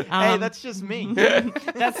 Hey, that's just me.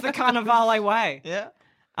 That's the Carnivale way. Yeah.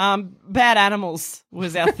 Bad animals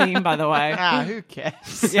was our theme, by the way. Who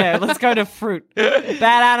cares? Yeah, let's go to fruit.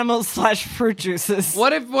 Bad animals / fruit juices.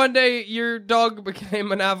 What if one day your dog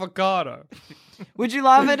became an avocado? Would you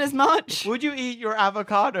love it as much? Would you eat your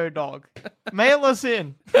avocado dog? Mail us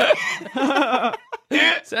in.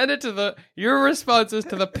 Send it to your responses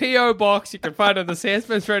to the P.O. box you can find on the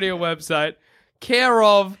Sandspence Radio website. Care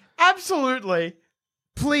of... Absolutely.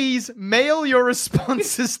 Please mail your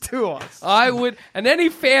responses to us. I would, and any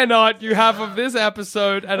fan art you have of this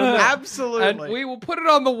episode, and Absolutely. and we will put it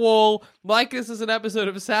on the wall like this is an episode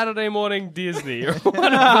of Saturday Morning Disney or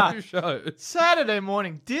one of those shows. Saturday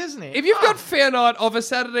Morning Disney. If you've got fan art of a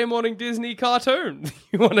Saturday Morning Disney cartoon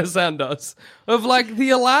you want to send us, of like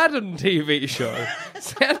the Aladdin TV show,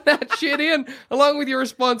 send that shit in along with your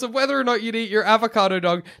response of whether or not you'd eat your avocado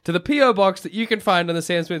dog to the P.O. box that you can find on the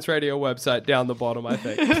Sandspence Radio website down the bottom, I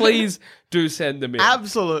think. Please do send them in.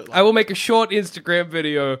 Absolutely. I will make a short Instagram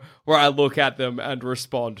video where I look at them and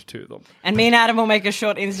respond to them. And me and Adam will make a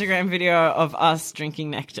short Instagram video of us drinking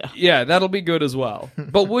nectar. Yeah, that'll be good as well.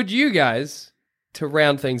 But would you guys, to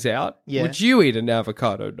round things out, Yeah. would you eat an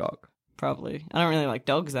avocado dog? Probably. I don't really like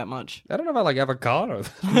dogs that much. I don't know if I like avocado.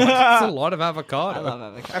 It's a lot of avocado. I love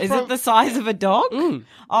avocado. Is it the size of a dog?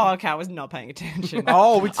 Oh, okay. I was not paying attention.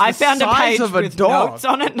 Oh, it's I the found a size page of a with dog. notes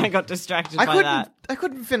on it, and I got distracted by that. I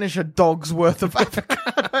couldn't finish a dog's worth of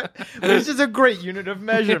avocado, which is a great unit of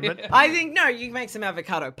measurement. I think, no, you make some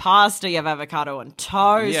avocado pasta, you have avocado on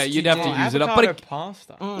toast. Yeah, you'd you have do- to use it up. But it,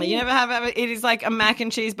 pasta. You never have it is like a mac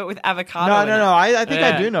and cheese, but with avocado. No, in no, it. no. I think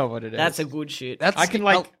Yeah. I do know what it is. That's a good shit. that's I can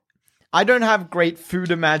like. I don't have great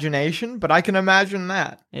food imagination, but I can imagine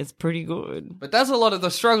that. It's pretty good. But that's a lot of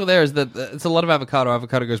the struggle there is that it's a lot of avocado.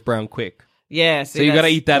 Avocado goes brown quick. Yeah, So you got to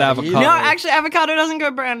eat that avocado. No, actually, avocado doesn't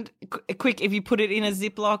go brown quick if you put it in a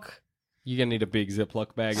Ziploc You're going to need a big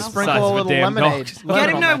Ziploc bag. It's the Sprinkle size a of a little damn lemonade. dog. Lemon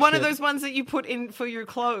Get on no that one of shit. those ones that you put in for your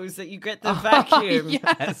clothes that you get the vacuum.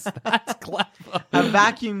 Yes, that's clever. A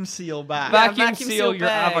vacuum seal bag. Vacuum vacuum seal seal your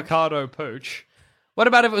bag. avocado pooch. What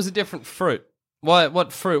about if it was a different fruit?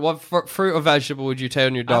 What fruit? What fruit or vegetable would you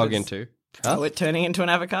turn your dog into? Oh, it turning into an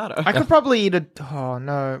avocado. I could probably eat a... Oh,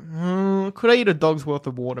 no. Could I eat a dog's worth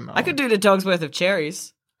of watermelon? I could do the dog's worth of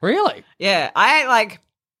cherries. Really? Yeah, I ate like,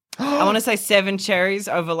 I want to say 7 cherries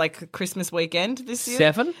over like Christmas weekend this year.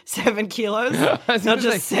 7? 7 kilos. I was Not gonna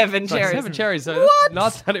just say, 7 it's like cherries. 7 cherries. So that's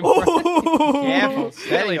not that impressive. Careful.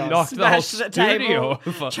 Steady Really on. knocked the whole Smashed the studio table,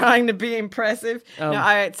 over. trying to be impressive. No,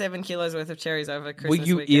 I ate 7 kilos worth of cherries over Christmas Were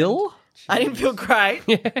you weekend. ill? I didn't feel great.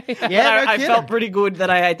 Yeah, But no I kidding. felt pretty good that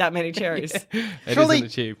I ate that many cherries. It is Surely- an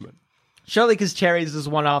achievement. Surely because cherries is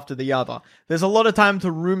one after the other. There's a lot of time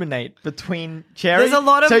to ruminate between cherries. There's a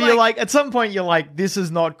lot of, So you're like- like, at some point you're like, this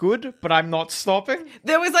is not good, but I'm not stopping.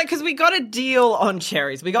 There was like, because we got a deal on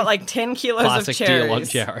cherries. We got like 10 kilos Classic of cherries. deal on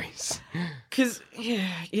cherries. Because, yeah,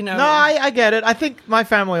 you know. No, I get it. I think my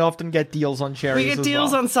family often get deals on cherries. We get as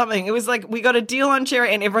deals well. on something. It was like we got a deal on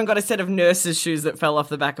cherry, and everyone got a set of nurses' shoes that fell off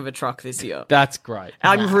the back of a truck this year. That's great.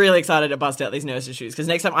 I'm really excited to bust out these nurses' shoes because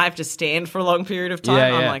next time I have to stand for a long period of time,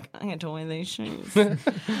 Yeah, I'm yeah. like, I get to wear these shoes.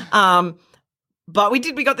 But we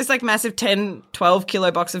got this like massive 10, 12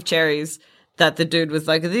 kilo box of cherries that the dude was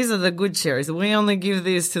like, these are the good cherries. We only give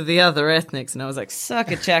these to the other ethnics. And I was like,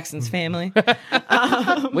 suck it, Jackson's family.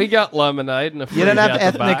 We got lemonade and a fruit You don't have out the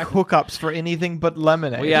ethnic back. hookups for anything but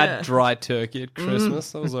lemonade. We had dry turkey at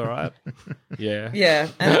Christmas. That was all right. Yeah. Yeah,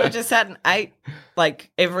 and I just sat and ate,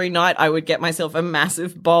 like, every night I would get myself a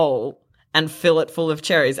massive bowl and fill it full of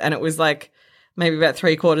cherries, and it was like maybe about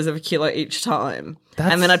 3/4 of a kilo each time.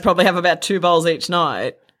 And then I'd probably have about 2 bowls each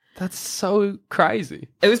night. That's so crazy.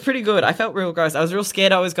 It was pretty good. I felt real gross. I was real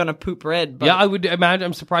scared I was going to poop red. But Yeah, I would imagine.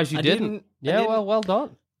 I'm surprised you I didn't. didn't- Yeah, I didn't. well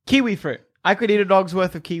done. Kiwi fruit. I could eat a dog's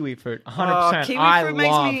worth of kiwi fruit. 100%. Kiwi I fruit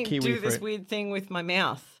makes love me kiwi do fruit. this weird thing with my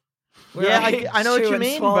mouth. where Yeah, I know what chew you and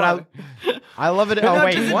mean, swallow. but I love it. No, Oh,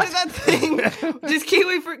 wait, does it what? do that thing? Does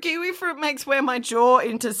kiwi fruit makes where my jaw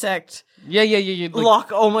intersect Yeah.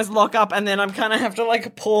 almost lock up, and then I'm kind of have to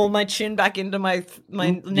like pull my chin back into my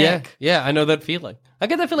neck. Yeah, I know that feeling. I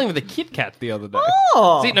get that feeling with a Kit Kat the other day. Oh.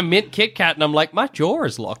 I was eating a mint Kit Kat and I'm like, my jaw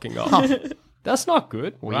is locking up. That's not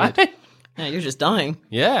good, right? Yeah, you're just dying.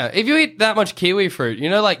 Yeah, if you eat that much kiwi fruit, you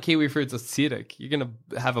know, like kiwi fruit's acidic. You're gonna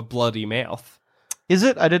have a bloody mouth. Is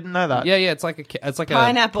it? I didn't know that. Yeah, it's like a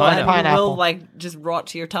Pineapple, and you Pineapple. will like just rot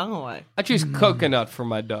to your tongue away. I choose coconut for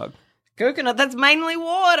my dog. Coconut, that's mainly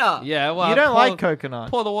water. Yeah, well, You don't pour- like coconut.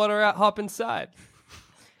 Pour the water out, hop inside.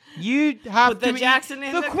 You have Put the to. Jackson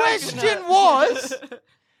in the question coconut. was,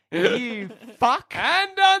 you fuck. And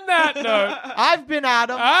on that note, I've been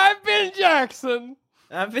Adam. I've been Jackson.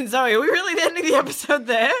 I've been Zoe. Are we really ending the episode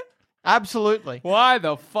there? Absolutely. Why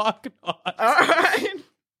the fuck not? All right.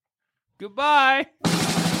 Goodbye.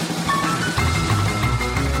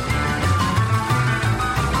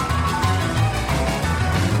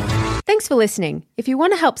 Thanks for listening. If you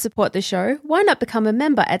want to help support the show, why not become a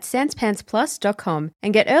member at sanspantsplus.com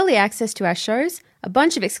and get early access to our shows, a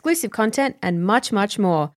bunch of exclusive content, and much, much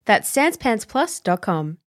more. That's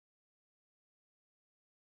sanspantsplus.com.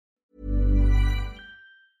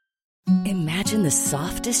 Imagine the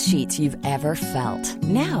softest sheets you've ever felt.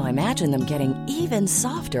 Now imagine them getting even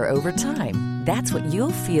softer over time. That's what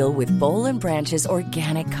you'll feel with Boll & Branch's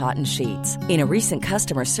organic cotton sheets. In a recent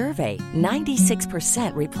customer survey,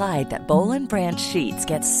 96% replied that Boll & Branch sheets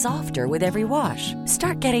get softer with every wash.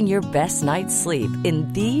 Start getting your best night's sleep in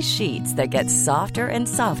these sheets that get softer and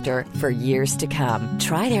softer for years to come.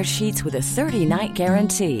 Try their sheets with a 30-night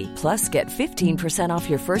guarantee. Plus, get 15% off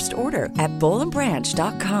your first order at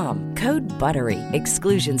bollandbranch.com. Code BUTTERY.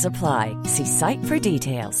 Exclusions apply. See site for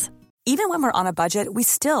details. Even when we're on a budget, we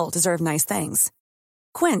still deserve nice things.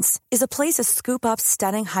 Quince is a place to scoop up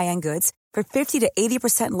stunning high-end goods for 50 to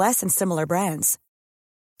 80% less than similar brands.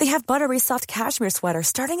 They have buttery soft cashmere sweaters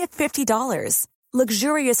starting at $50,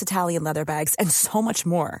 luxurious Italian leather bags, and so much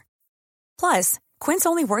more. Plus, Quince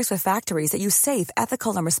only works with factories that use safe,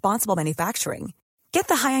 ethical, and responsible manufacturing. Get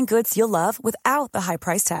the high-end goods you'll love without the high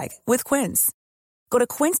price tag with Quince. Go to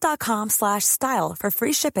quince.com/style for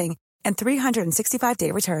free shipping and 365-day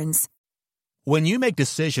returns. When you make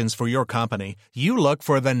decisions for your company, you look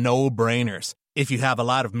for the no-brainers. If you have a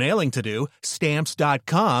lot of mailing to do,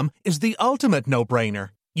 Stamps.com is the ultimate no-brainer.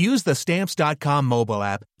 Use the Stamps.com mobile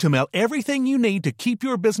app to mail everything you need to keep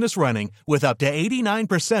your business running with up to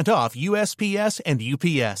 89% off USPS and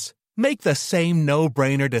UPS. Make the same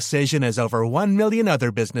no-brainer decision as over 1 million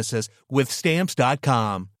other businesses with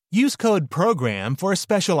Stamps.com. Use code PROGRAM for a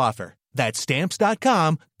special offer. That's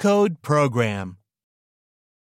Stamps.com, code PROGRAM.